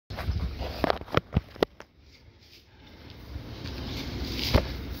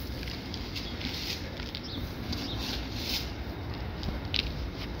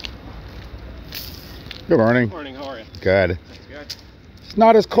Good morning. Good morning, how are you? Good. Good. It's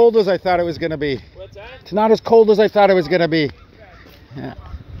not as cold as I thought it was going to be. What's that? It's not as cold as I thought it was going to be. Yeah.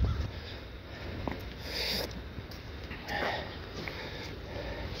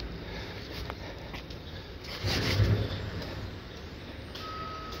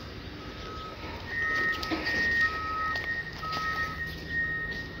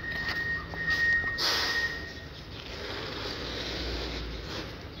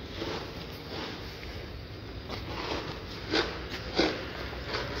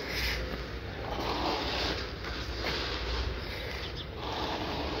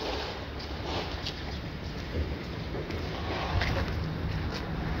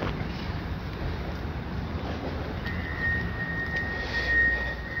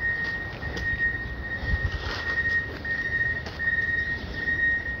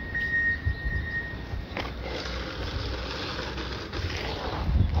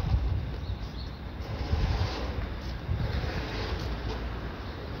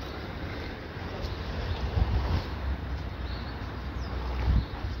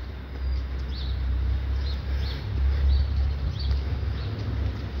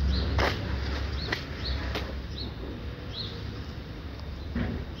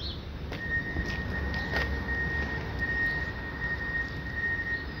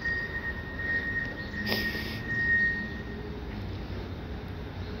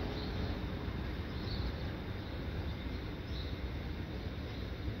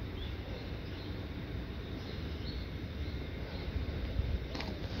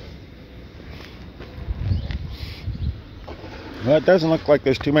 Well, it doesn't look like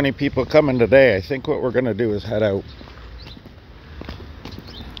there's too many people coming today. I think what we're going to do is head out.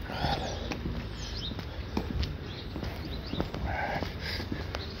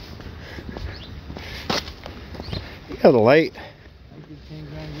 Yeah, the light.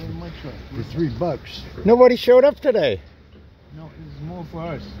 For $3. Nobody showed up today. No, it's more for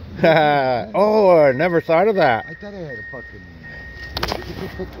us. Oh, I never thought of that. I thought I had a fucking.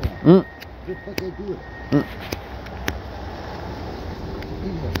 Mm. What the fuck I do it? Mm.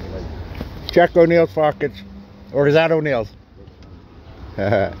 Check O'Neill's pockets. Or is that O'Neill's?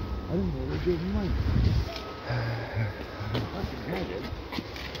 I didn't know they gave me money. Fucking had it.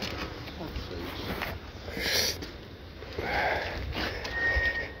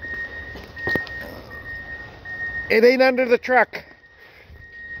 It ain't under the truck.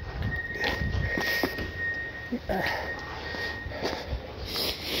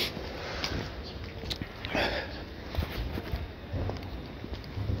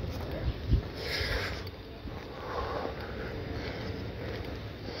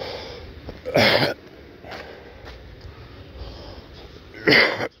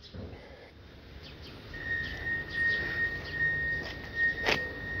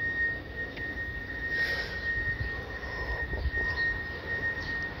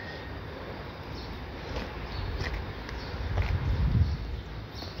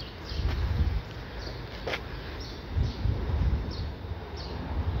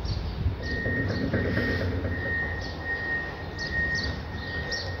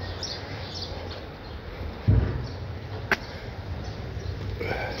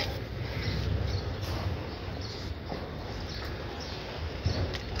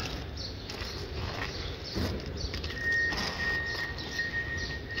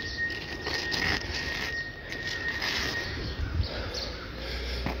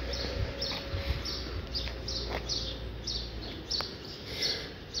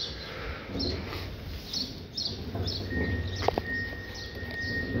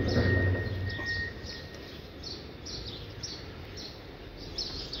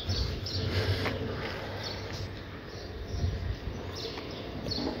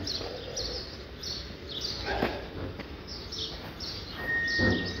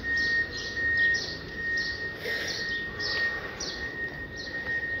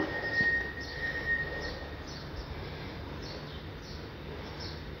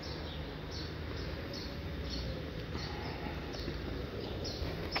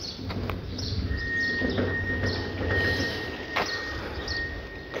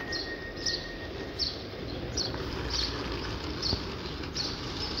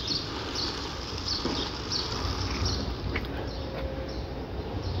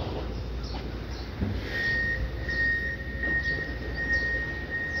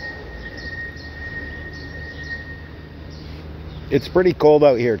 It's pretty cold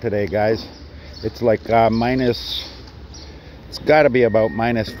out here today, guys. It's like minus, it's got to be about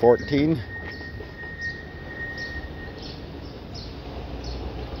minus 14.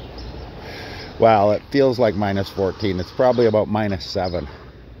 Well, it feels like minus 14. It's probably about minus 7.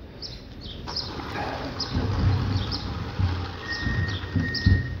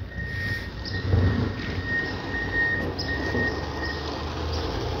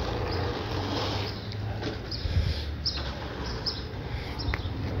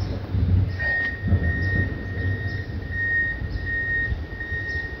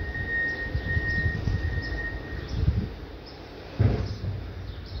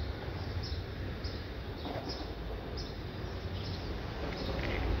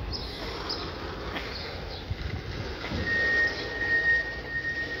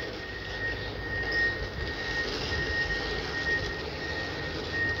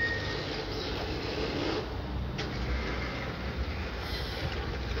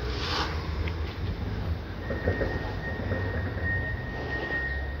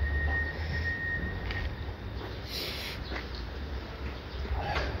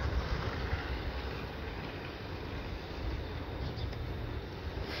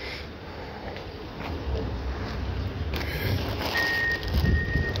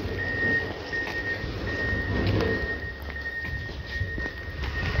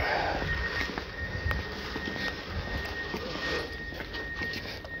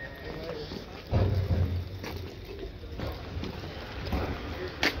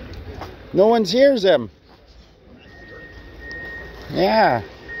 No one hears him. Yeah.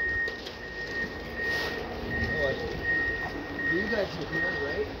 You guys are here,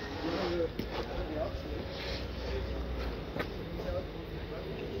 right?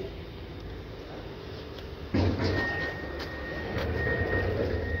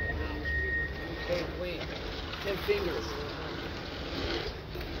 Hey, wait. 10 fingers.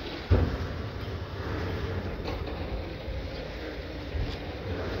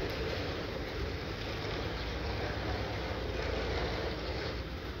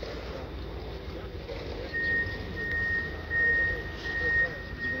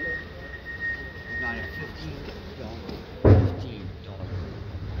 Got a $15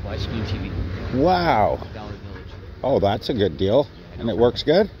 widescreen TV. Wow. Dollar Village. Oh, that's a good deal. And it works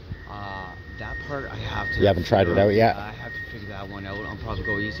good? That part I have to. You haven't tried it out yet? I have to figure that one out. I'll probably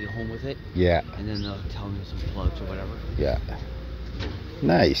go easy home with it. Yeah. And then they'll tell me some plugs or whatever. Yeah.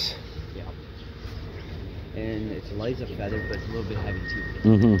 Nice. Yeah. And it's light as a feather, but it's a little bit heavy too.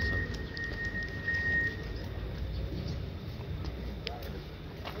 Mm-hmm. So.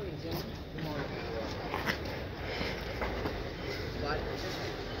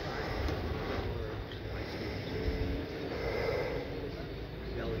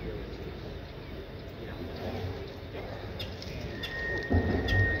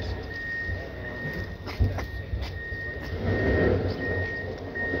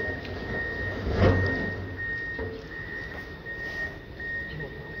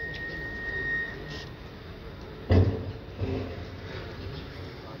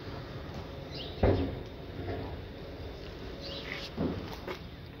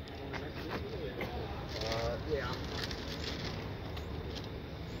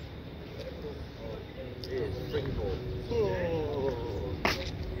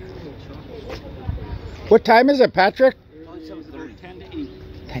 What time is it, Patrick? 10 to 8.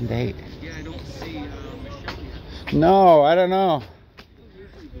 10 to 8. Yeah, I don't see Michelle yet. No, I don't know.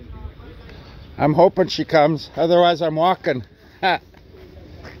 I'm hoping she comes. Otherwise, I'm walking. Ha.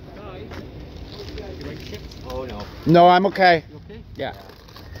 Oh, no. No, I'm okay. You okay? Yeah.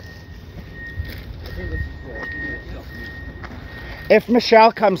 If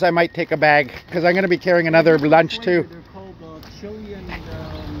Michelle comes, I might take a bag because I'm going to be carrying another lunch too. They're called chili and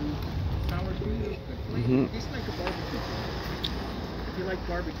sour cream. Mhm. It's like a barbecue chicken. If you like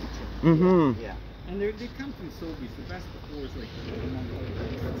barbecue chicken. Mm-hmm. Yeah. And they come from Sobeys. The best before is like it's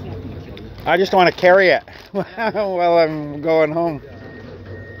not going to kill you. I just want to carry it while I'm going home. Oh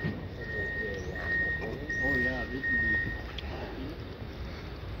yeah, they can be.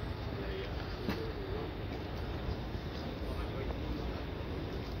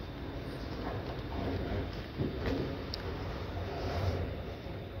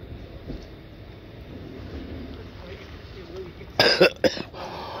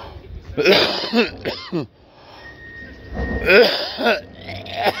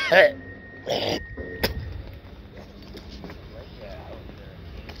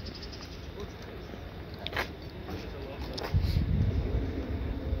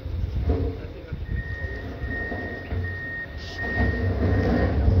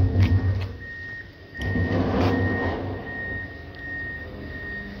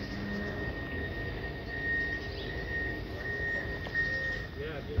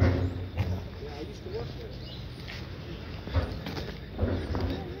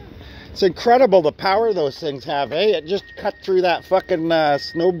 It's incredible the power those things have, eh? It just cut through that fucking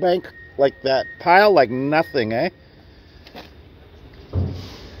snowbank, like that pile, like nothing, eh?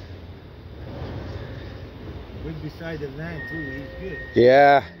 Went beside the van too, he's good.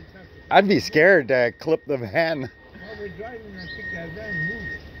 Yeah. I'd be scared to clip the van. While we're driving, I think that van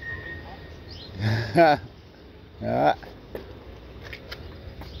moved. Yeah.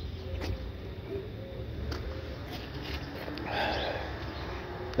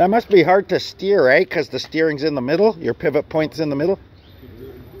 That must be hard to steer, eh? Because the steering's in the middle. Your pivot point's in the middle.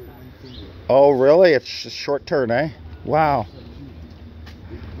 Oh, really? It's a short turn, eh? Wow.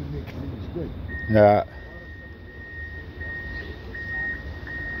 Yeah.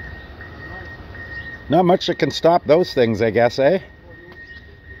 Not much that can stop those things, I guess, eh?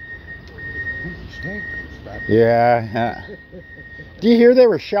 Yeah. Do you hear they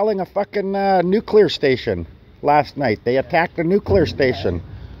were shelling a fucking nuclear station last night? They attacked a nuclear station.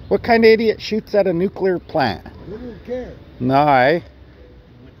 What kind of idiot shoots at a nuclear plant? They didn't care. No, eh?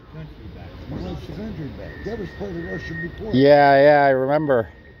 He wants the country back. That was part of Russia before. Yeah, I remember.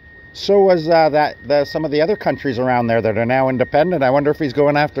 So was some of the other countries around there that are now independent. I wonder if he's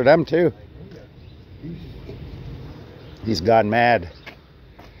going after them too. He's gone mad.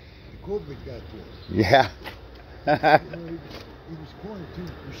 COVID got to him. Yeah. He He was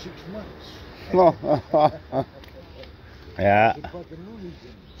quarantined for 6 months. Yeah. The fucking Looney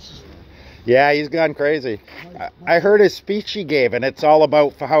Tunes. Yeah, he's gone crazy. I heard his speech he gave, and it's all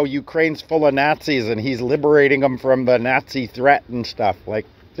about how Ukraine's full of Nazis, and he's liberating them from the Nazi threat and stuff. Like,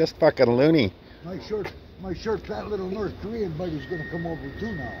 just fucking loony. My short, fat little North Korean buddy's gonna come over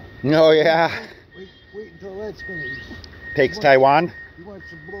too now. Oh, yeah. Wait until that's gonna. Takes Taiwan He wants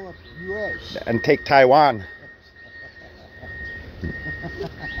to blow up the U.S. and take Taiwan.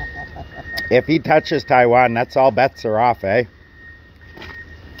 If he touches Taiwan, that's all bets are off, eh?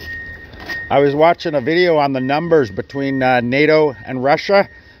 I was watching a video on the numbers between NATO and Russia,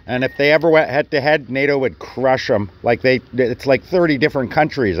 and if they ever went head to head, NATO would crush them. Like it's like 30 different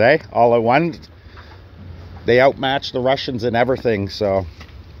countries, eh? All at once. They outmatch the Russians in everything, so.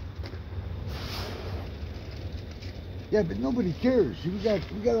 Yeah, but nobody cares. We got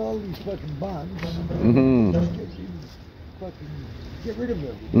all these fucking bonds. Mm-hmm. Get rid of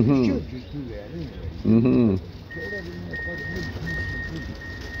everything. Mm-hmm. We should just do that anyway. Mm-hmm. Get everything that fucking needs.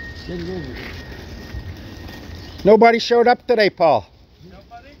 Get it over with. Nobody showed up today, Paul.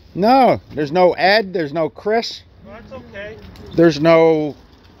 Nobody? No, there's no Ed, there's no Chris, Well, that's okay. there's no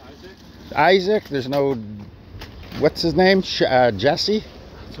Isaac, Isaac, there's no, what's his name, Jesse?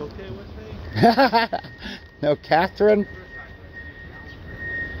 it's okay with me. No Catherine.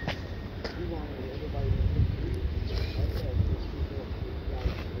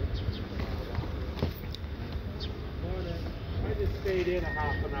 Morning. I just stayed in a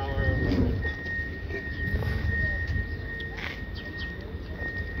half an hour.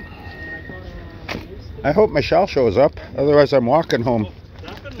 I hope Michelle shows up, otherwise I'm walking home.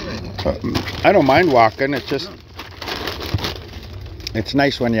 Definitely. I don't mind walking, it's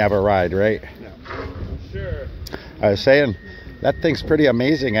nice when you have a ride, right? Sure. I was saying, that thing's pretty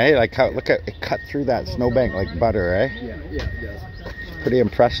amazing, eh? Like how, look at it cut through that snowbank like butter, eh? Yeah. Pretty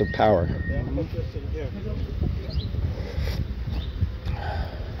impressive power. Yeah, put this in here.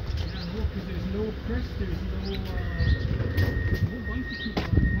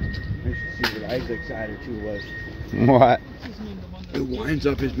 You should see what Isaac's attitude was. What? It winds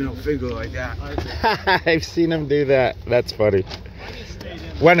up his middle finger like that. I've seen him do that. That's funny.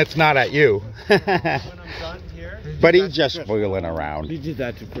 When it's not at you. When I'm done here, But he's just wheeling around. He did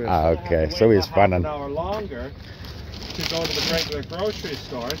that to Chris. Ah, okay, so he's Half funning. an hour longer to go to the regular grocery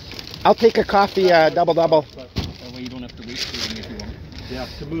stores. I'll take a coffee, double. But That way you don't have to wait too long if you want. yeah,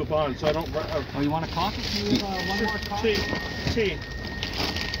 to move on, so I don't. Oh, you want a coffee? Can you have one more coffee? Tea.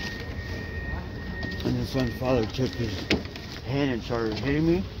 And his son's father took his hand and started hitting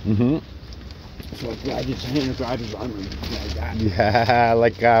me. Mm-hmm. So I grabbed his hand and grabbed his arm like that. Yeah,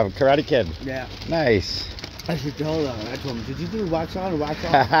 like Karate Kid. Yeah. Nice. I should tell them. I told him, did you do wax on or wax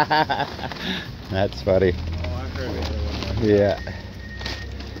off? That's funny. Oh, I heard the other one. Yeah.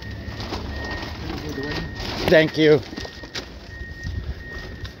 Thank you.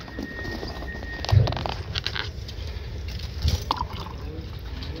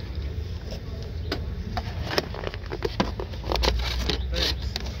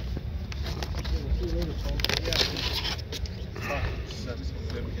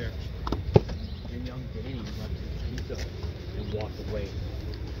 And young Danny left his pizza and walked away.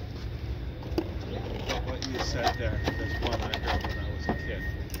 What you said there, there's one I heard when I was a kid.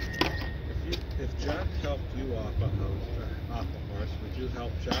 If Jack helped you off a horse, would you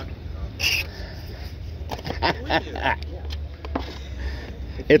help Jack? Would you?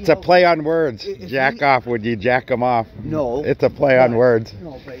 It's a play on words. Jack off, would you jack him off? No. It's a play on words.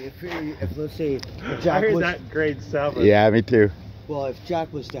 No, but if let's say I Jack heard was, that in grade 7. Yeah, me too. well, if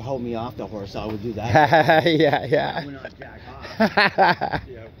Jack was to help me off the horse, I would do that. Yeah. I would not Jack off.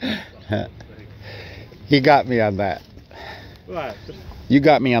 Yeah. He got me on that. What? You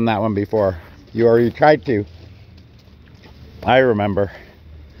got me on that one before. You already tried to. I remember.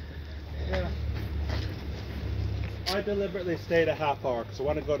 Yeah. I deliberately stayed a half hour because I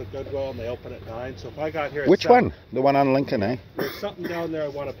want to go to Goodwill and they open at 9. So if I got here at Which 7, one? The one on Lincoln, eh? There's something down there I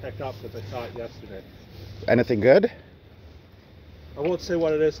want to pick up because I saw it yesterday. Anything good? I won't say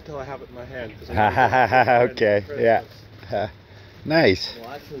what it is until I have it in my hand. 'Cause I know it's for Okay, Christmas. yeah. Nice. Well,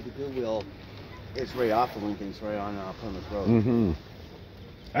 actually, the Goodwill is right off of Lincoln. It's right on Plymouth Road. Mm-hmm.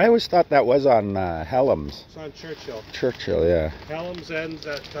 I always thought that was on Helms. It's on Churchill. Churchill, yeah. Helms ends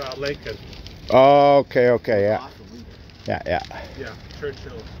at Lincoln. Oh, okay, yeah. Off of Lincoln. Yeah. Yeah,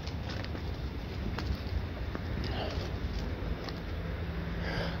 Churchill.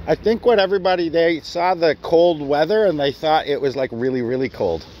 I think what they saw the cold weather and they thought it was like really, really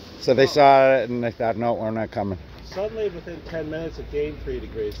cold. So they saw it and they thought, no, we're not coming. Suddenly, within 10 minutes, it gained 3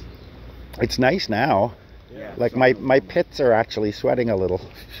 degrees. It's nice now. Yeah. Like my pits are actually sweating a little.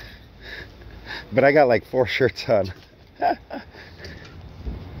 But I got like 4 shirts on.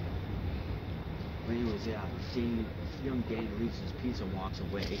 Anyways, yeah, young Danny leaves his pizza and walks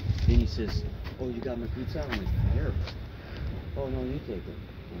away. Then he says, "Oh, you got my pizza?" I'm like, "Here." "Oh, no, you take it."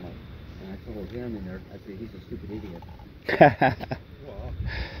 I'm like, and I told him in there, I said, "He's a stupid idiot."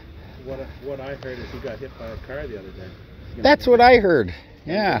 Well, what I heard is he got hit by a car the other day. That's what I heard.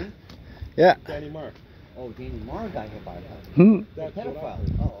 Yeah. Yeah. Danny Marr. Oh, Danny Marr got hit by a car. That's what I Pedophile.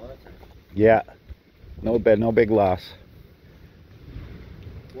 heard. Oh, that's Yeah. No big loss.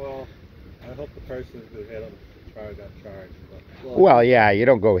 Well, I hope the person who hit him got charged. But Well, yeah, you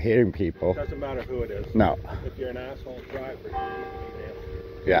don't go hitting people. it doesn't matter who it is. No. If you're an asshole driver, you need to be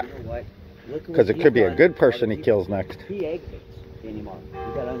nailed. Yeah. You know what? Look at Because what it could be a he's good done. person he kills next. He egg hates Danny Marr.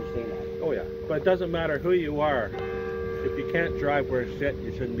 You gotta understand that. Oh yeah, but it doesn't matter who you are. If you can't drive worth shit,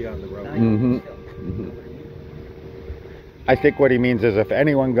 you shouldn't be on the road. Mhm. I think what he means is if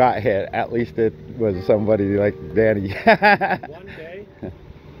anyone got hit, at least it was somebody like Danny. One day,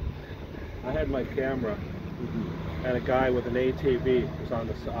 I had my camera, and a guy with an ATV was on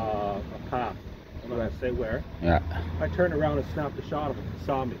a path. I'm not gonna say where. Yeah. I turned around and snapped a shot of him. He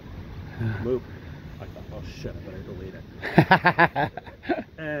saw me move. I thought, oh shit, I better delete it.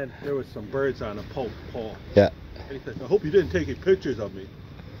 And there was some birds on a pole. Yeah. And he said, I hope you didn't take any pictures of me.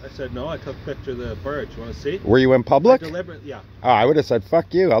 I said, no, I took a picture of the birds. You want to see? Were you in public? Deliberately, yeah. Oh, I would have said,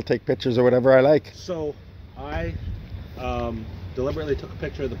 fuck you. I'll take pictures of whatever I like. So I deliberately took a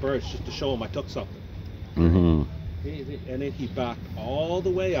picture of the birds just to show him I took something. Mm-hmm. And then he backed all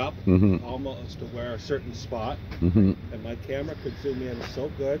the way up, Mhm. almost to where a certain spot, Mm-hmm. and my camera could zoom in so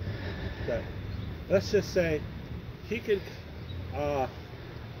good that, let's just say, he could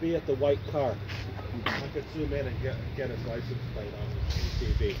be at the white car. I could zoom in and get his license plate on the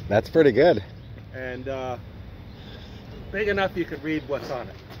TV. That's pretty good. And big enough you could read what's on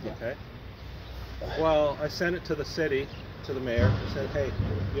it. Okay. Well, I sent it to the city, to the mayor. I said, hey,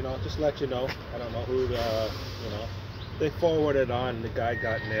 just let you know. I don't know who, They forwarded on. And the guy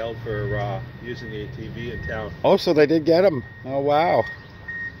got nailed for using the ATV in town. Oh, so they did get him. Oh, wow.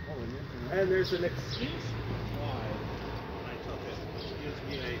 And there's an excuse why I took it.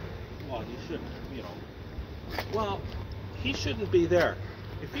 Gives me well, you shouldn't, Well, he shouldn't be there.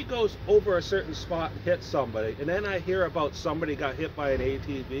 If he goes over a certain spot and hits somebody, and then I hear about somebody got hit by an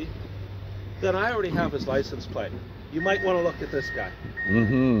ATV, then I already have his license plate. You might want to look at this guy.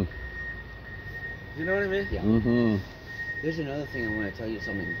 Mm-hmm. You know what I mean? Yeah. Mm-hmm. There's another thing I want to tell you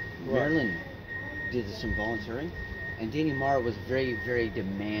something. What? Marilyn did some volunteering, and Danny Marr was very, very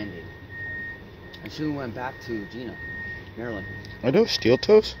demanding. And she went back to Gina, Marilyn. Are those steel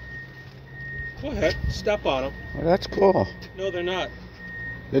toes? Go ahead, step on them. Oh, that's cool. No, they're not.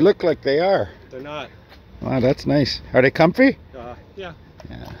 They look like they are. They're not. Wow, that's nice. Are they comfy? Yeah. Yeah.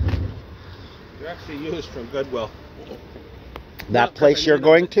 They're actually used from Goodwill. That Not place that I you're need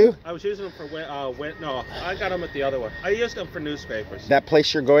going them. to? I was using them for no, I got them at the other one. I used them for newspapers. That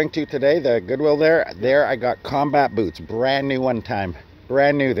place you're going to today, the Goodwill there I got combat boots, brand new one time.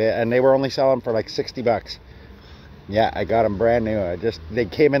 Brand new, and they were only selling for like $60. Yeah, I got them brand new. They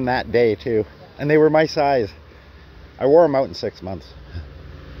came in that day too. And they were my size. I wore them out in 6 months.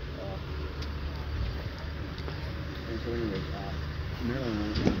 And so anyways, Marilyn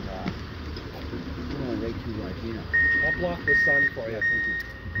went right to Gina. I'll block the sun for you.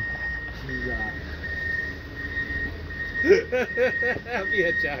 I'll be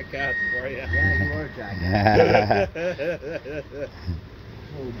a jackass for you. Yeah, you are a jackass.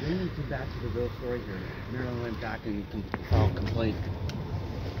 So then we come back to the real story here. Marilyn went back and filed a complaint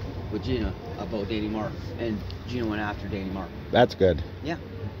with Gina about Danny Marr, and Gina went after Danny Marr. That's good. Yeah.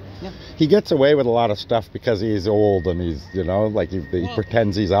 Yeah. He gets away with a lot of stuff because he's old and he's, he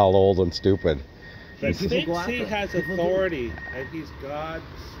pretends he's all old and stupid. He People thinks go after he him. has People do. authority, and he's God's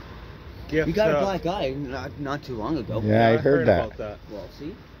gift. He got a black eye not too long ago. Yeah, I heard that. about that. Well,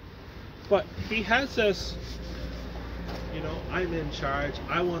 see? But he has this, I'm in charge.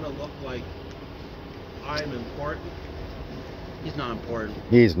 I want to look like I'm important. He's not important.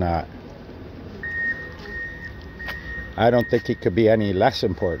 He's not. I don't think he could be any less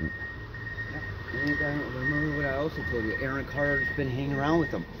important. Remember what I also told you? Aaron Carter's been hanging around with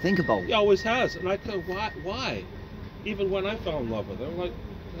him. Think about He it. always has. And I go, why? Even when I fell in love with her, like,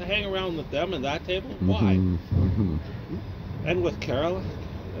 I hang around with them and that table? Why? Mm-hmm. And with Carol,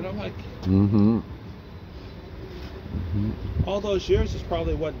 and I'm like, Mm-hmm. all those years is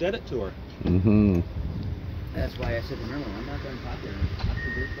probably what did it to her. Mm-hmm. That's why I said to Marilyn, I'm not going to talk to Aaron.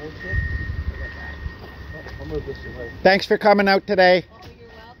 After this bullshit, forget that. I'll move this away. Thanks for coming out today. Oh, you're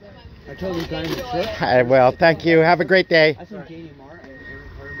welcome. I'm I told you guys the trip. Well, thank you. Have a great day. I think Katie Marr and Aaron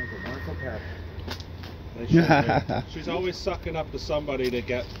Carter make a wonderful pair. They should be. She's always sucking up to somebody to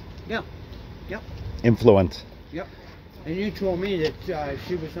get. Yeah. Yep. Influence. Yep. And you told me that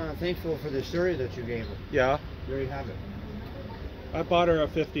she was not thankful for the story that you gave her. Yeah. There you have it. I bought her a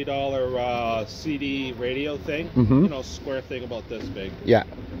 $50 CD radio thing. Mhm. You know, square thing about this big. Yeah.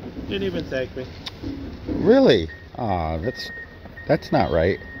 Didn't even thank me. Really? Aw, that's not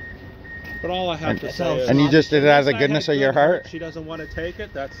right. But all I have to say is. And you just did it out of the Unless I goodness had of your good heart? She doesn't want to take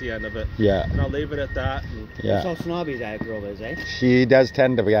it. That's the end of it. Yeah. And I'll leave it at that. And That's Yeah. how snobby that girl is, eh? She does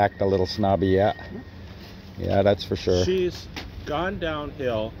tend to act a little snobby, yeah. Yeah, that's for sure. she's gone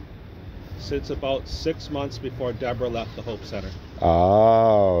downhill since about 6 months before Deborah left the Hope Center.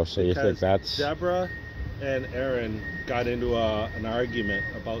 Oh, so you think Because that's... Deborah and Aaron got into an argument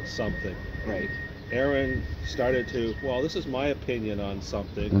about something. Right. Aaron started to, well, this is my opinion on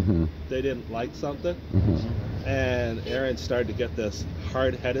something. Mhm. They didn't like something. Mhm. And Aaron started to get this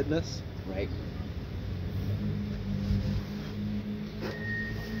hard-headedness. Right.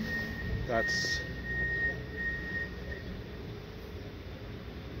 That's...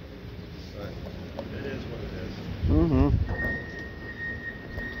 It is what it is. Mhm.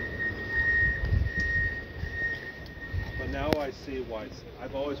 But now I see why.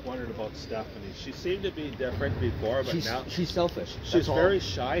 I've always wondered about Stephanie. She seemed to be different before, but now She's selfish. she's That's all. very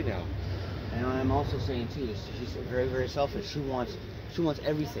shy now. And I'm also saying too, she's very, very selfish. She wants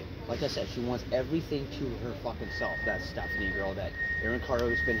everything. Like I said, she wants everything to her fucking self. That Stephanie girl that Aaron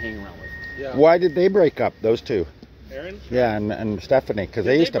Carter's been hanging around with. Yeah. Why did they break up, those two? Aaron? Yeah, and Stephanie, because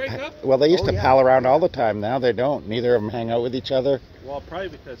Did they they used to... break up? Well, they used Oh, to yeah. pal around all the time. Now they don't. Neither of them hang out with each other. Well, probably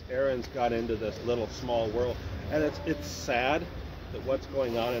because Aaron's got into this little small world, and it's sad that what's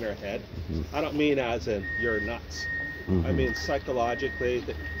going on in her head. Mhm. I don't mean as in you're nuts. I Mhm. mean psychologically,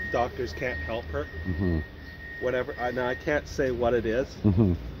 the doctors can't help her. Mhm. Whatever. Now I can't say what it is.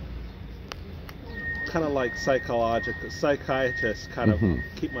 Mhm. Kind of like psychiatrists kind of Mhm.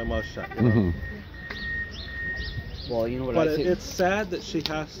 keep my mouth shut. You know? Mhm. Well, you know what But I think. it's sad that she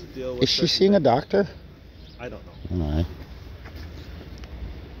has to deal with. Is she certain seeing a things. doctor? I don't know. Alright.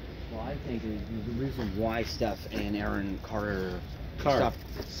 Well, I think the reason why Steph and Aaron Carter Carr. stopped.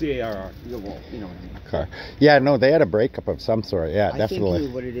 C-A-R-R. Yeah, well, you know what I mean. Car. Yeah, no, they had a breakup of some sort. Yeah, I definitely.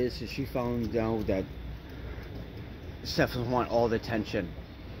 think what it is she found out that Steph doesn't want all the attention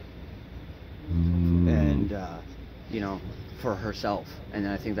Mm. and you know, for herself, and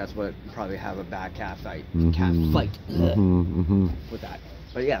I think that's what probably have a bad cat fight Mhm. Mhm. with that.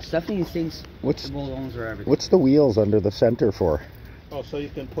 But yeah, Stephanie thinks What's the balloons are everything. what's the wheels under the center for? Oh, so you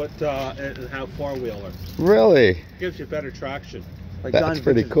can put and have four-wheeler. Really? Gives you better traction. Like That's John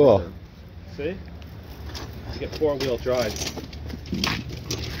pretty Vincent's cool. brother. See? You get four-wheel drive.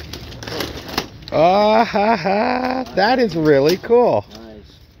 Ah ha ha! That is really cool.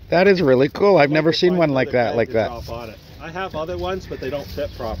 Nice. That is really cool. I've Like never to seen find one another like that. bed Like to that. drop on it. I have other ones, but they don't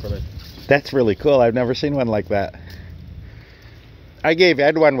fit properly. That's really cool. I've never seen one like that. I gave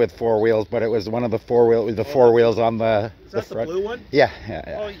Ed one with four wheels, but it was one of the four wheels on the Is that the front. blue one? Yeah,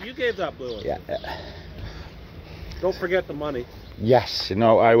 Oh, yeah, you gave that blue one. yeah. Don't forget the money. Yes,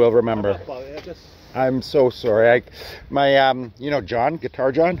 no, I will remember. I'm so sorry. You know, John,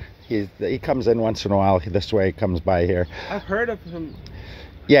 Guitar John. He comes in once in a while. This way, he comes by here. I've heard of him.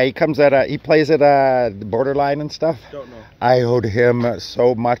 Yeah, he comes he plays at the Borderline and stuff. Don't know. I owed him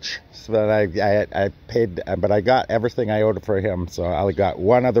so much so that I paid, but I got everything I owed for him. So I got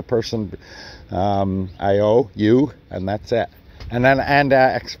one other person I owe, you, and that's it. And then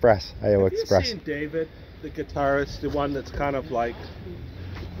Express. I owe Have Express. you seen David, the guitarist, the one that's kind of like,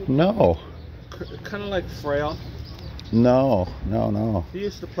 No, kind of like frail? no. He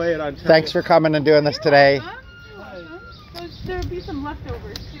used to play it on. Thanks for coming and doing this today. There'll be some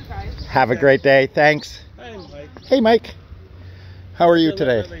leftovers too, guys. Have a great day. Thanks. Hey, Mike. Hey, Mike. How are you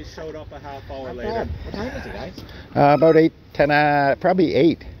today? They showed up a half hour Not later. bad. What time is it, guys? About 8, 10, probably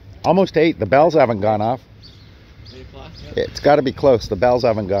 8. Almost 8. The bells haven't gone off. 8 o'clock? It's got to be close. The bells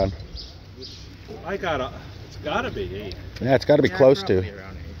haven't gone. It's gotta be 8. Yeah, it's got to be close to.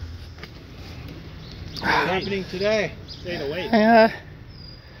 What's happening today? 8 to 8.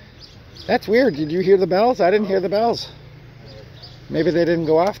 That's weird. Did you hear the bells? I didn't hear the bells. Maybe they didn't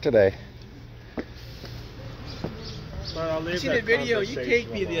go off today. But I'll leave I seen that the video you conversation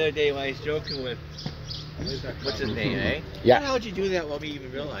taped me the alone. other day when I was joking with what's his name, eh? Yeah. How would you do that while we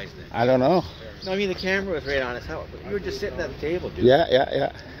even realized it? I don't know. No, I mean the camera was right on us. How you were just sitting at the table, dude.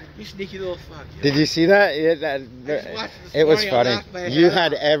 Yeah. You sneaky little fuck. Did you see that? just watched this It was morning, I funny. laughed my head You off.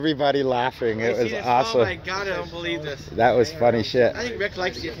 had everybody laughing. It was Oh my awesome. god, I don't believe this. That was funny shit. I think Rick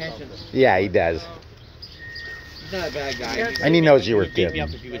likes the attention. Yeah, he does. He's not a bad guy. And he knows you were He'd beat me kidding. up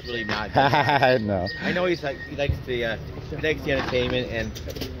if he was really mad. I know. I know he likes the entertainment and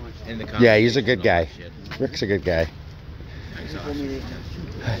the. Yeah, he's a good conversation and all guy. that shit. Rick's a good guy. He's awesome.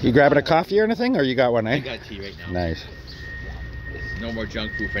 You grabbing a coffee or anything, or you got one, I eh? got tea right now. Nice. No more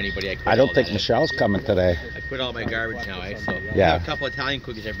junk food for anybody. I don't all think that. Michelle's coming today. I quit all my garbage now, so Yeah. I have a couple Italian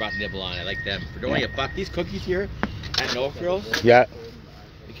cookies I brought nibble on. I like them. For only $1, these cookies here at No Frills, Yeah.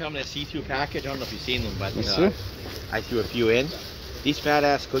 they come in a see-through package. I don't know if you've seen them, but Let's see. I threw a few in. These fat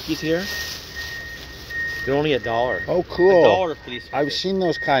ass cookies here, they're only $1. Oh, cool. $1 for these. I've seen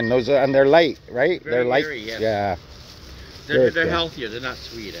those kind. Those and they're light, right? Very they're light. airy, yes. Yeah. They're good. healthier. They're not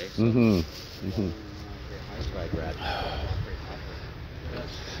sweet, eh? So Mhm. that's what I grabbed.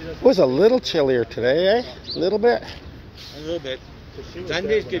 It was a little chillier today, eh? A little bit. A little bit.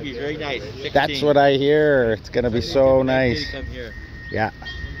 Sunday's gonna be very nice. 16. That's what I hear. It's gonna be so nice. Come here. Yeah.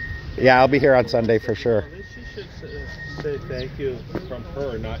 Yeah, I'll be here on Sunday for sure. At least she should say thank you from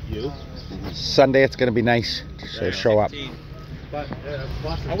her, not you. Sunday it's gonna be nice to show up. 16. But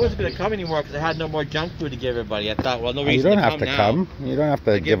I wasn't gonna come anymore because I had no more junk food to give everybody. I thought, well, no You reason don't to have come to now. come. You don't have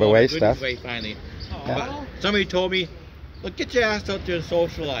I to give all away my goodies stuff. away finally. Yeah. But somebody told me, look, get your ass out there and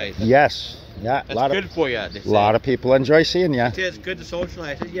socialize. Yes. Yeah. That's good for you. They A say. lot of people enjoy seeing you. They say it's good to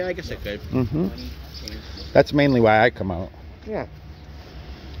socialize. I said, yeah, I guess I could. That's mainly why I come out. Yeah.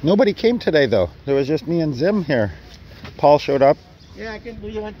 Nobody came today though. There was just me and Zim here. Paul showed up. Yeah, I couldn't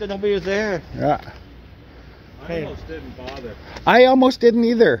believe you went there. Nobody was there. Yeah. I almost didn't bother. I almost didn't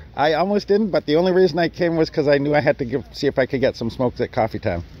either. I almost didn't, but the only reason I came was because I knew I had to see if I could get some smokes at coffee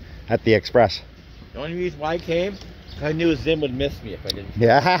time at the Express. The only reason why I came, I knew Zim would miss me if I didn't.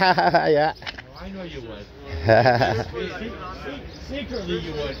 Yeah, yeah. Oh, I know you would. Secretly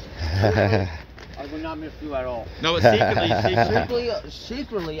you would. I would not miss you at all. No, secretly.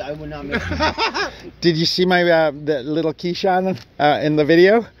 Secretly, I would not miss you. Did you see my the little Keyshawn in the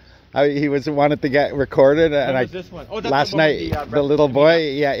video? He wanted to get recorded, and What was this one? Oh, that's last the one night with the little boy.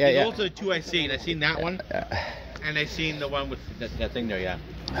 Yeah, yeah, Those yeah. are the two I seen. I seen that one, and I seen the one with that thing there. Yeah,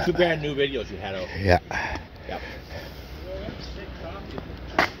 two brand new videos you had out. Yeah. Yep.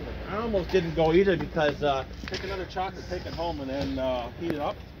 I almost didn't go either because Take another chocolate, take it home, and then heat it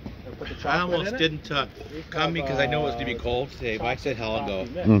up. And put the chocolate I almost in it. didn't come because I know it was gonna be cold today. But I said hell I'll go.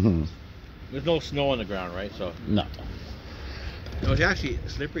 Mhm. There's no snow on the ground, right? So No. it was actually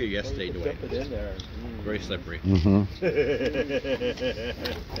slippery yesterday, You Dwayne. dip it in there. Very slippery. Mhm.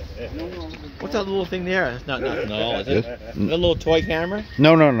 What's that little thing there? It's not nothing at all, is it? Is that a little toy camera?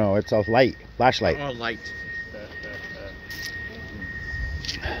 No, no, no. It's a light, flashlight. Oh, light.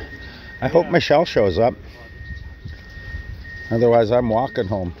 I hope Michelle shows up. Otherwise, I'm walking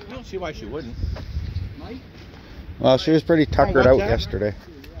home. I don't see why she wouldn't. Well, she was pretty tuckered what's out that? yesterday.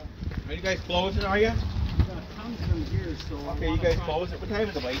 Are you guys closing, are you? Okay, you guys closing? What time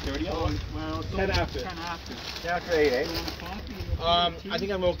is it? 8:30? Well, 10 after. 10 after 8, eh? I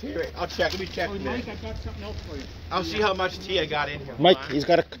think I'm okay. Right? I'll check. Let me check. Mike, I've got something else for you. I'll see how much tea I got in here. Hold Mike, on. he's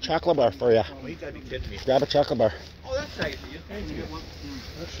got a chocolate bar for you. Oh, you gotta be kidding me. Grab a chocolate bar. Oh, that's nice of you. Thank you.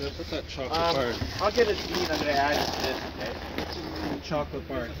 Actually, put that chocolate bar, I'll get a tea and I'm gonna add it to this, okay? chocolate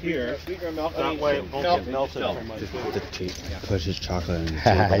bar here. Sweetener milk. That way it won't get melted Milk. from my food. Put his chocolate in.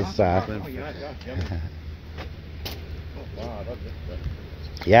 I saw. Oh, yeah, yummy. Wow, that's good.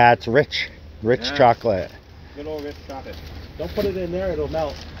 Yeah, it's rich. Rich Yeah. chocolate. Good old rich chocolate. Don't put it in there, it'll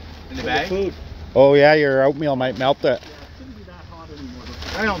melt. In the In bag? food. Oh, yeah, your oatmeal might melt it.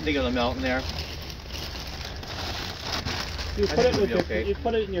 I don't think it'll melt in there. You I put think it it'll with be your, okay. you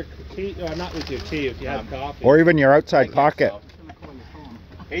put it in your tea, not with your tea, if you had coffee. Or even your I outside guess pocket. so.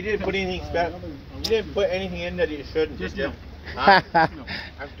 He didn't put anything special. You didn't put anything in that you shouldn't, did you? Huh?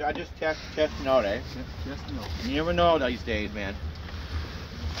 I just testing out, eh? You never know these days, man.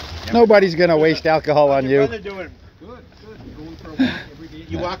 Nobody's going to waste alcohol How's on your you. brother doing? Good, good. Going for a walk every day.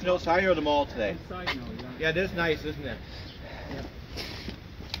 You walking outside or the mall today? Outside now, Yeah, it is nice, isn't it?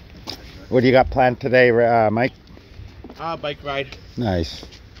 What do you got planned today, Mike? Bike ride. Nice.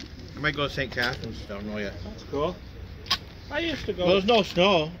 I might go to St. Catharines, don't know yet. That's cool. I used to go. Well, there's no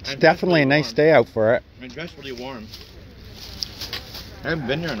snow. It's definitely a nice day out for it. I'm dressed really warm. I haven't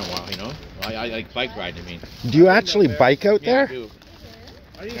been there in a while, you know. I like bike ride, I mean. Do you actually bike out Yeah, I there? do.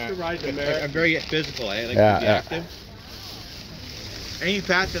 I used to ride the I'm Merritt. very physical, eh? I like Yeah, to be yeah. active. Any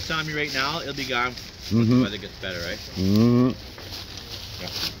fat that's on me right now, it'll be gone once the Mhm. weather gets better, right? Mm.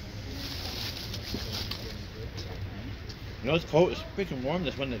 You know, it's cold. It's freaking warm.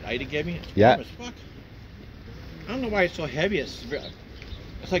 This one that Ida gave me. It's Yeah. warm as fuck. I don't know why it's so heavy. It's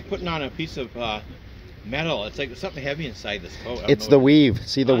like putting on a piece of metal. It's like there's something heavy inside this coat. I don't It's know the what- weave.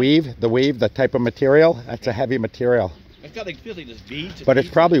 See the Huh? weave? The weave, the type of material? That's a heavy material. It's got like feels like this beads. But it's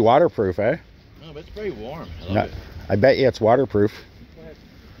probably waterproof, eh? No, but it's very warm. I love No, it. I bet you it's waterproof.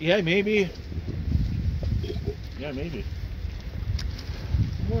 Yeah, maybe. Yeah, maybe.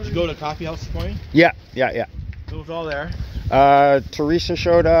 Did you go to the coffee house this morning? Yeah. It was all there. Teresa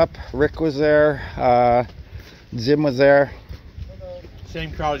showed up. Rick was there. Zim was there.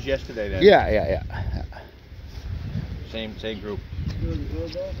 Same crowd as yesterday then. Yeah. Same group.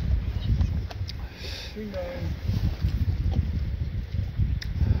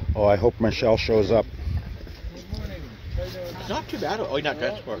 Oh, I hope Michelle shows up. It's not too bad. Oh, you're not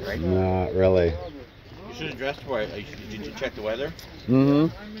dressed for it, right? Not really. You should have dressed for it. Did you check the weather? Mm-hmm.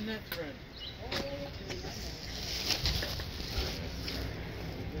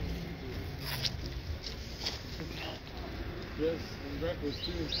 Yes, and breakfast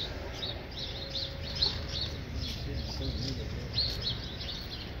too.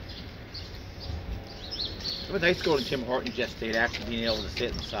 It was nice to go to Tim Hortons yesterday, actually being able to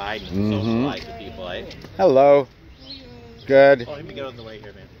sit inside and Mhm. socialize with people, eh? Hello. Good. Oh, let me get out of the way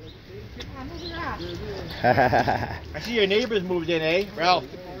here, man. yeah, I see your neighbors moved in, eh? Ralph.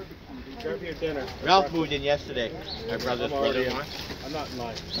 Serve your dinner. Ralph moved in yesterday. My brother's I'm already brother-in-law. I'm not in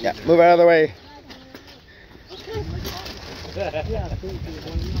line. move out of the way.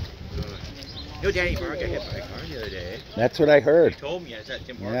 Yo, Danny Mark got hit by a car the other day. That's what I He heard. told me I was at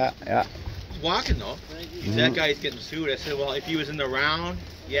Tim Hortons. Yeah. He's walking though. He said that guy's getting sued. I said, well, if he was in the round,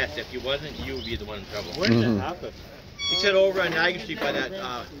 yes. If he wasn't, you would be the one in trouble. Where did Mhm. that happen? He said over on Niagara Street by that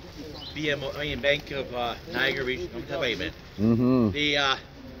Bank of Niagara Region. Wait a minute. Mm-hmm. The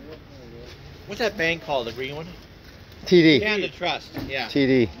what's that bank called? The green one? TD. Canada Trust. Yeah.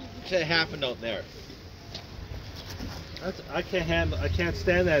 TD. He said it happened out there. I can't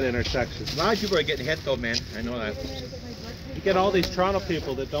stand that intersection. A lot of people are getting hit though, man. I know that. You get all these Toronto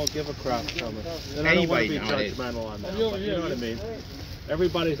people that don't give a crap from it. And I don't want to be Anybody nowadays. judgmental on that. But you know what I mean?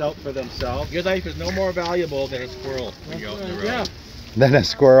 Everybody's out for themselves. Your life is no more valuable than a squirrel when you're out on the road. Yeah. Then a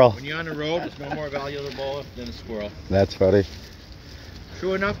squirrel. When you're on the road, it's no more valuable than a squirrel. That's funny.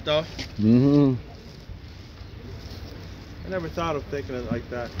 True enough, though. Mm-hmm. I never thought of thinking it like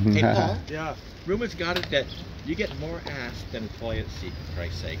that. Hey, Paul, Yeah. rumors got it that you get more ass than a toilet seat, for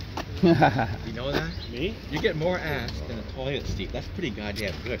Christ's sake. You know that? Me? You get more ass than a toilet seat. That's pretty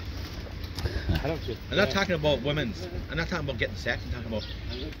goddamn good. I don't get I'm not talking about women's. I'm not talking about getting sex. I'm talking about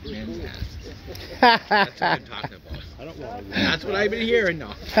men's ass. That's what I'm talking about. I don't want to. That's what I've been hearing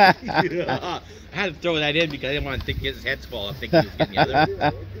now. I had to throw that in because I didn't want to think his head's full. I'm thinking he was getting the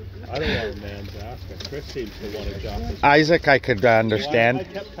other. I don't want a man's ass, but Chris seems to want to job his. Isaac, I could I understand.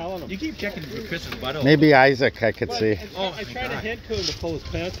 kept telling him. You keep checking for Chris's butt hole. Maybe Isaac, I could see. Oh, I my tried to God. hint to him to pull his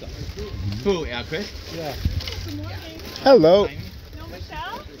pants up. Who? Yeah, Chris? Yeah. Good morning. Hello. No,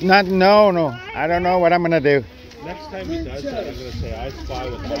 Michelle? No. I don't know what I'm gonna do. Next time he does that, I'm going to say, I spy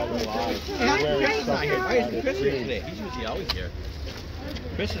with my little eyes. Yeah, He's wearing Chris is not here. Why something is Chris here today? He's usually always here.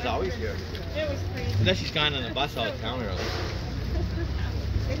 Chris is always here. It was crazy. Unless he's gone on the bus out of town early.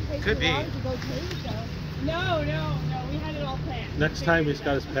 Could be. No, we had it all planned. Next time he's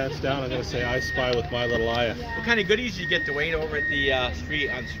got his pants down, I'm going to say, I spy with my little eye. What kind of goodies did you get to Wayne over at the street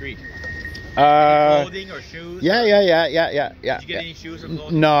on the street? Clothing or shoes? Yeah. Did you get any shoes or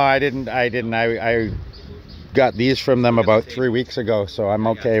clothing? No, I didn't. I got these from them about 3 weeks ago, so I'm Yeah,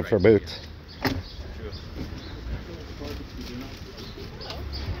 okay that's for right. boots. True.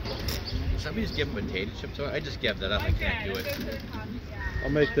 Somebody just give them potato chips. I just gave that up. I can't do it. I'll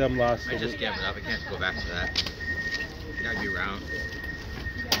make them last. I just gave it up. I can't go back to that. Gotta be around.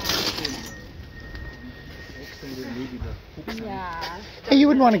 Yeah. Hey, you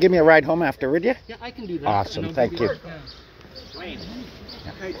wouldn't want to give me a ride home after, would you? Yeah, I can do that. Awesome, thank you. Dwayne,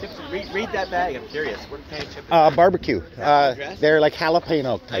 what kind of chips? Read that bag. I'm curious. What kind of chips? Barbecue. Dressed? They're like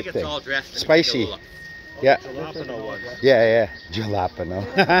jalapeno I type think it's thing. all dressed. in Spicy. Cholula. Yeah, Jalapeno ones. yeah. Jalapeno.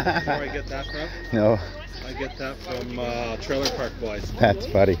 Where I get that from? No, I get that from Trailer Park Boys. that's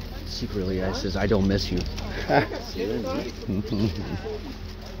funny. Secretly, I says, I don't miss you.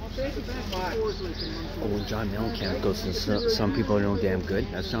 Oh, when John Mellencamp goes to some people are no damn good.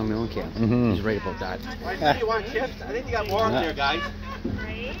 That's John Mellencamp. Mhm. He's right about that. You want chips? I think you got more up there, guys.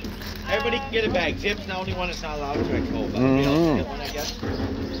 Right? Everybody can get a bag. Chip's the only one that's not allowed to, I told. But Mhm. else can get one, I guess.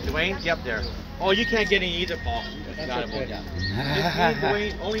 Dwayne, get up there. Oh, you can't get any either, Paul. Forgot about that. Just me and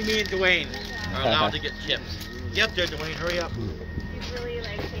Dwayne, only me and Dwayne are allowed to get chips. Get up there, Dwayne. Hurry up. He's really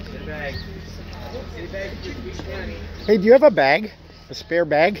like taking Get a bag. Hey, do you have a bag? A spare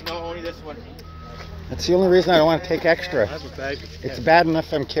bag? No, only this one. That's the only reason I don't want to take extra. I have a bag. It's bad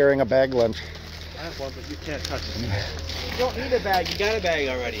enough I'm carrying a bag lunch. I have one, but you can't touch it. You don't need a bag. You got a bag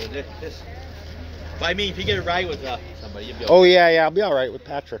already. But I mean, if you get a ride with somebody, you'll be okay. Oh yeah, I'll be all right with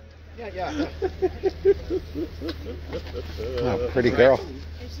Patrick. Yeah. Oh, pretty girl.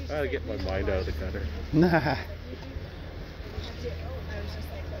 I gotta get my mind out of the gutter. Nah.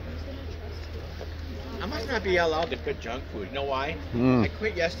 I must not be allowed to quit junk food. You know why? I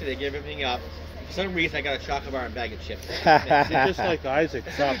quit yesterday, gave everything up. For some reason, I got a chocolate bar and bag of chips. You're just like Isaac.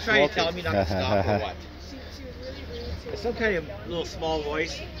 Is Stop somebody trying to tell smoking. me not to stop or what? It's some kind of little small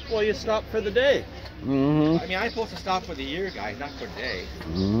voice. Well, you stop for the day. Mm-hmm. I mean, I'm supposed to stop for the year, guys, not for the day.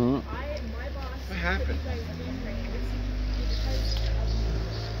 Mm-hmm. What happened?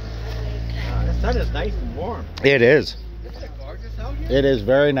 The sun is nice and warm. It is. Isn't it gorgeous out here? It is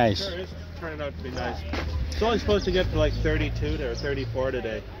very nice. Sure is turning out to be nice. It's only supposed to get to like 32 or 34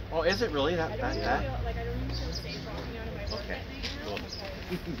 today. Oh, is it really that bad? Okay.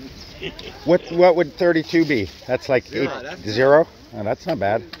 What would 32 be? That's like Zero. eight, That's- 0? Oh, that's not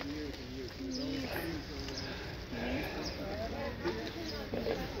bad.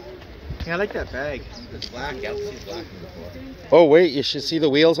 Yeah, I like that bag. It's black. I haven't seen black before. Oh wait, you should see the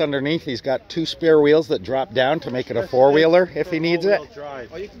wheels underneath. He's got 2 spare wheels that drop down to make it a 4-wheeler if he needs it. All-wheel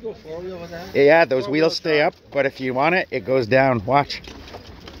drive. Oh, you can go 4-wheel with that? Yeah, those Four-wheel wheels stay drive. up, but if you want it, it goes down. Watch.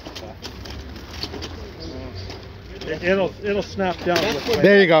 It'll snap down. With my,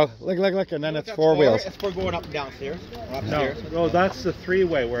 There you go. Look, and then it's 4 wheels. It's for going up and downstairs. Or no, upstairs. no, that's the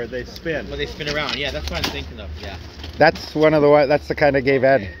 3-way where they spin. When they spin around. Yeah, that's what I'm thinking of. Yeah. That's that's the kind I gave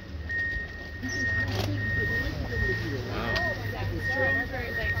Ed.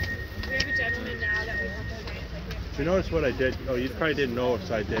 You notice what I did? Oh, you probably didn't know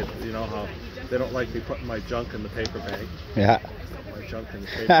if I did. You know how they don't like me putting my junk in the paper bag. Yeah. My junk in the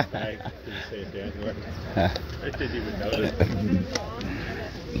paper bag. Didn't say it anywhere. I didn't even notice.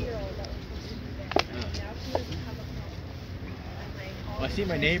 Well, I see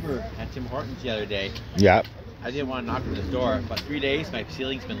my neighbor at Tim Hortons the other day. Yeah. I didn't want to knock on his door, but 3 days my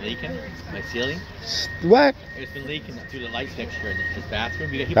ceiling's been leaking. My ceiling. What? It's been leaking through the light fixture in his bathroom.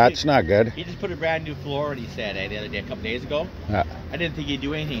 He That's not good. He just put a brand new floor in, he said, the other day, a couple days ago. Yeah. I didn't think he'd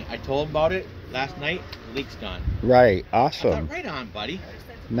do anything. I told him about it last night. The leak's gone. Right. I Awesome. thought, right on, buddy.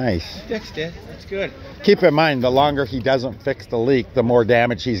 Nice. Fixed it. That's good. Keep in mind, the longer he doesn't fix the leak, the more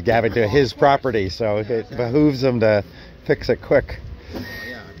damage he's giving to his property. So it behooves him to fix it quick.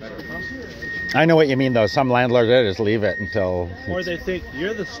 Yeah, I better. I know what you mean, though. Some landlords, they just leave it until... Or they think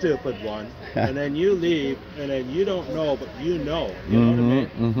you're the stupid one, and then you leave, and then you don't know, but you know. You know what I mean?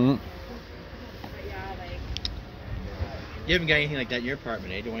 Mm-hmm. You haven't got anything like that in your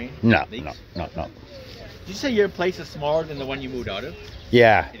apartment, eh, Dwayne? No. Leaks? No. Did you say your place is smaller than the one you moved out of?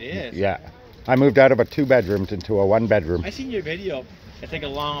 Yeah. It is. Yeah. I moved out of a 2-bedroom into a 1-bedroom. I seen your video. It's like a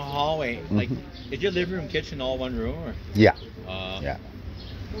long hallway. Like, is your living room, kitchen all one room? Or? Yeah. Yeah.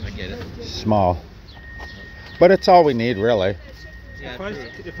 I get it. Small. But it's all we need, really. Yeah,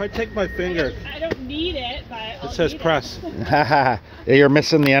 If I take my finger, I don't need it, but I'll it says need press. You're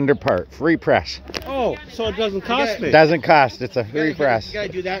missing the under part. Free press. Oh, so it doesn't cost me. Doesn't cost. It's a You free gotta, press. You gotta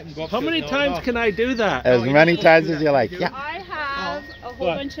do that and go up How to- many no, times no. can I do that? As you many don't times do as that. you like. Do Yeah. it. I have a whole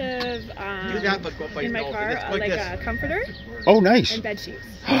What? bunch of Do that, but go up by in my no, car, it's like like this. a comforter Oh, nice. and bed sheets.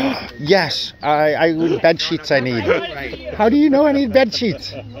 Yes. I bed sheets I need. Right. How do you know I need bed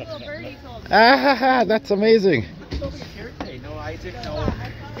sheets? Little birdie told me. Ah, that's amazing. Hey, no Isaac, no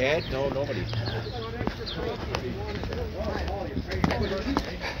Ed, no nobody.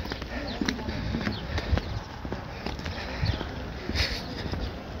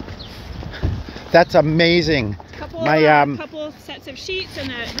 That's amazing. Couple sets of sheets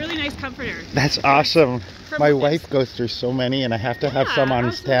and a really nice comforter. That's awesome. From My Lowe's. wife goes through so many, and I have to have Yeah, some on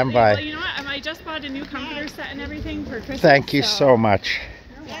absolutely. standby. Well, you know what? I just bought a new comforter set and everything for Christmas. Thank you so much.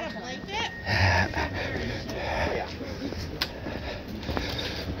 Got a blanket?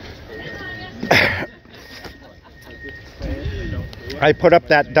 I put up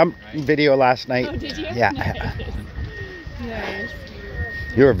that dump video last night. Oh, did you? Yeah. Nice.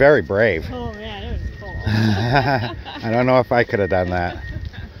 You were very brave. Oh man, it was cold. I don't know if I could have done that.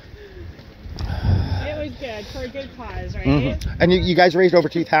 It was good for a good cause, right? And you guys raised over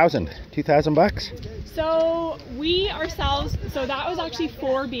 2,000 bucks. So we ourselves, so that was actually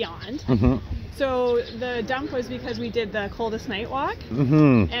for Beyond. So the dump was because we did the coldest night walk,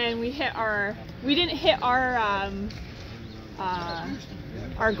 and we didn't hit our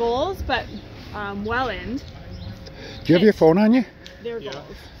goals, but Welland. Do you have your phone on you? Their goals.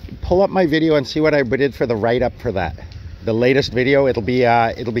 pull up my video and see what I did for the write-up for that. The latest video, it'll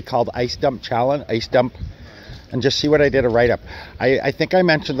be called Ice Dump Challenge, Ice Dump, and just see what I did a write-up. I think I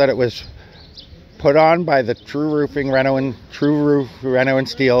mentioned that it was put on by the True Roof Reno and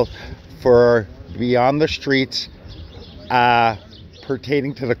Steel for Beyond the Streets,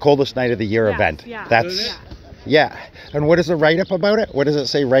 pertaining to the coldest night of the year event. Yeah. That's yeah. And what is the write-up about it? What does it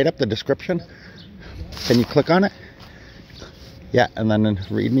say? Write up the description. Can you click on it? Yeah, and then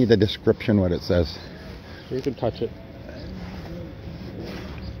read me the description. What it says. You can touch it.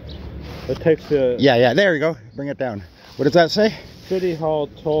 It takes the Yeah. There you go. Bring it down. What does that say? City Hall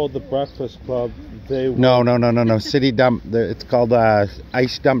told the Breakfast Club they No. City Dump. It's called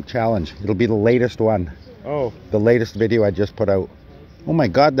Ice Dump Challenge. It'll be the latest one. Oh. The latest video I just put out. Oh my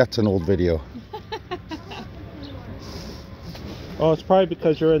God, that's an old video. Oh, it's probably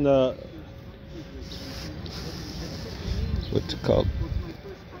because you're in the What's it called?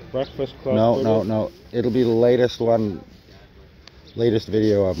 Breakfast Club. No. It'll be the latest one. Latest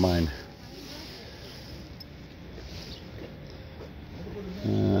video of mine.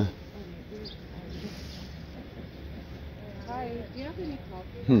 Hi, do you have any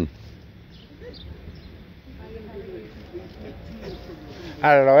coffee?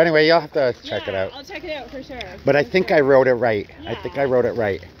 I don't know. Anyway, you'll have to check it out. I'll check it out for sure. But I think I wrote it right. I think I wrote it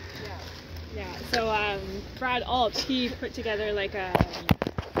right. Yeah. So Brad Alt, he put together like a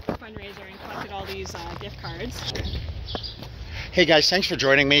fundraiser and collected all these gift cards. Hey guys, thanks for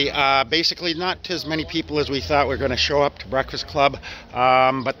joining me. Basically, not as many people as we thought were going to show up to Breakfast Club.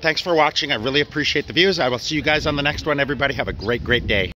 But thanks for watching. I really appreciate the views. I will see you guys on the next one. Everybody have a great day.